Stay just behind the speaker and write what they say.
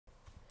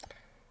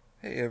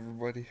Hey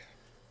everybody,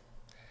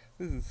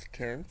 this is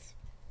Terrence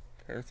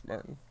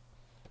Martin,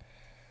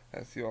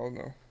 as you all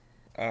know.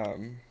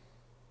 Um,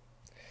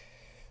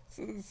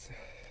 so this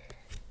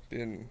has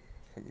been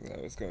something that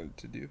I was going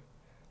to do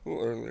a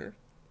little earlier.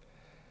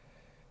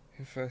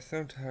 If I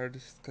sound tired,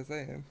 it's because I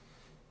am.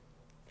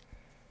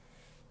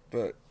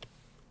 But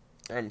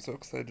I'm so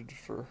excited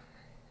for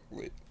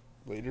late,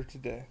 later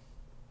today,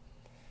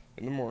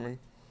 in the morning,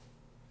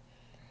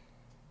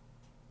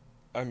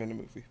 I'm in a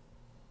movie.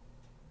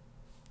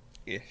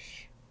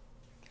 Ish.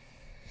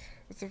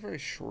 It's a very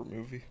short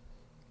movie.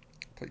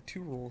 I play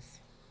two roles.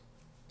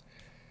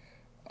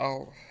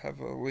 I'll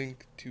have a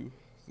link to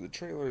the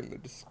trailer in the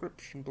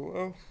description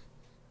below.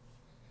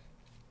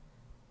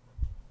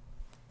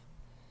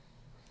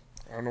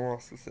 I don't know what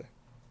else to say.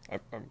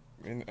 I'm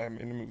in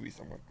a movie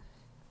somewhere.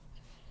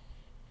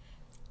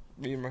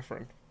 Me and my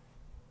friend.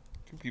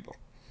 Two people.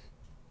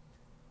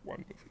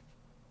 One movie.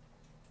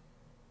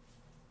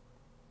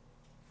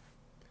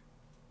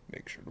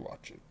 Make sure to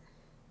watch it.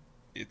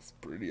 It's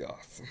pretty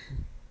awesome.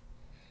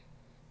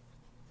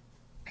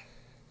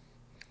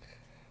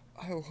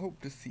 I'll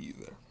hope to see you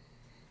there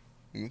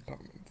in the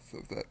comments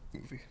of that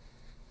movie.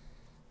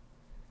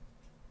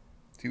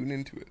 Tune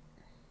into it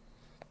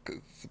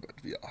because it's about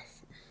to be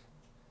awesome.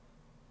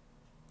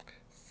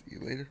 See you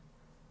later.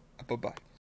 Bye bye.